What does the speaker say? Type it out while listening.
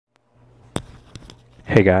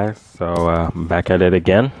Hey guys, I'm back at it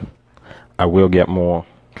again. I will get more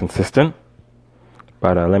consistent,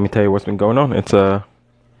 but let me tell you what's been going on.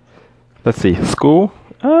 Let's see, school.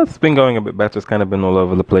 It's been going a bit better. It's kind of been all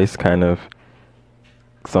over the place. Kind of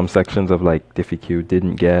some sections of like DiffyQ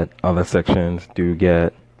didn't get, other sections do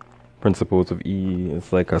get. Principles of E.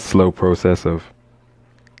 It's like a slow process of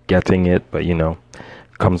getting it, but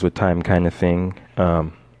comes with time kind of thing.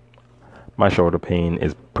 My shoulder pain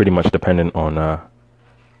is pretty much dependent on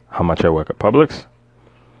how much I work at Publix,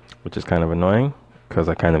 which is kind of annoying because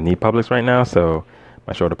I kind of need Publix right now. So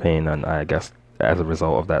my shoulder pain, and I guess as a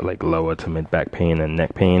result of that, like lower to mid back pain and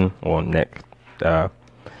neck pain or neck uh,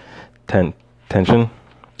 ten- tension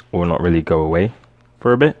will not really go away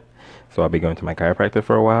for a bit. So I'll be going to my chiropractor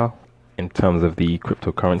for a while. In terms of the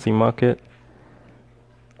cryptocurrency market,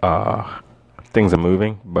 uh, things are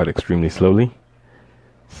moving, but extremely slowly.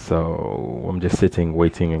 So I'm just sitting,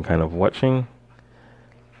 waiting, and kind of watching,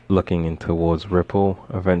 looking in towards Ripple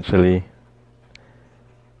eventually,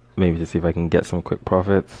 maybe to see if I can get some quick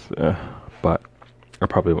profits. But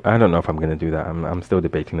I don't know if I'm gonna do that. I'm still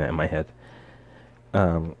debating that in my head.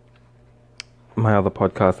 Um, my other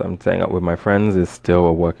podcast I'm setting up with my friends is still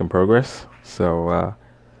a work in progress. So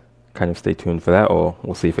kind of stay tuned for that, or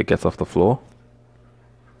we'll see if it gets off the floor.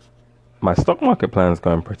 My stock market plan is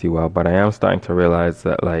going pretty well, but I am starting to realize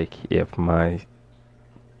that like if my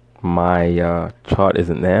chart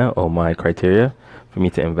isn't there or my criteria for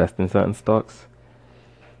me to invest in certain stocks,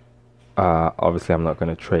 obviously I'm not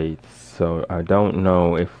going to trade. So I don't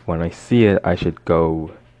know if when I see it, I should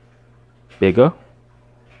go bigger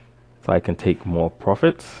so I can take more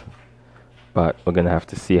profits. But we're going to have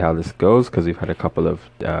to see how this goes because we've had a couple of,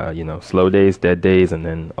 slow days, dead days, and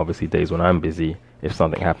then obviously days when I'm busy. If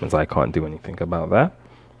something happens, I can't do anything about that.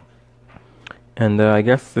 And I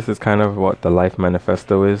guess this is kind of what the life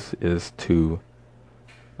manifesto is to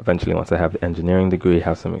eventually, once I have the engineering degree,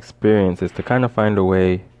 have some experience, is to kind of find a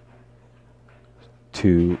way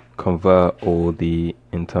to convert all the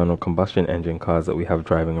internal combustion engine cars that we have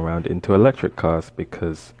driving around into electric cars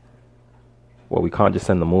because, well, we can't just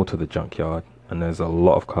send them all to the junkyard. And there's a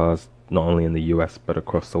lot of cars, not only in the US, but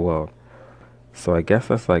across the world. So I guess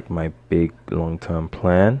that's like my big long-term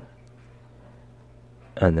plan.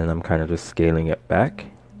 And then I'm kind of just scaling it back.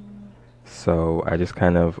 So I just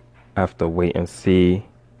kind of have to wait and see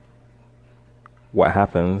what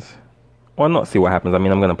happens. Or not see what happens. I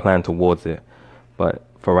mean, I'm going to plan towards it. But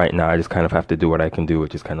for right now, I just kind of have to do what I can do,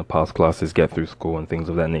 which is kind of pass classes, get through school, and things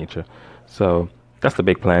of that nature. So that's the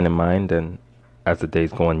big plan in mind. And as the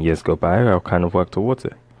days go on, years go by, I'll kind of work towards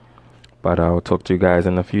it. But I'll talk to you guys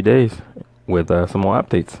in a few days with some more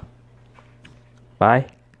updates. Bye.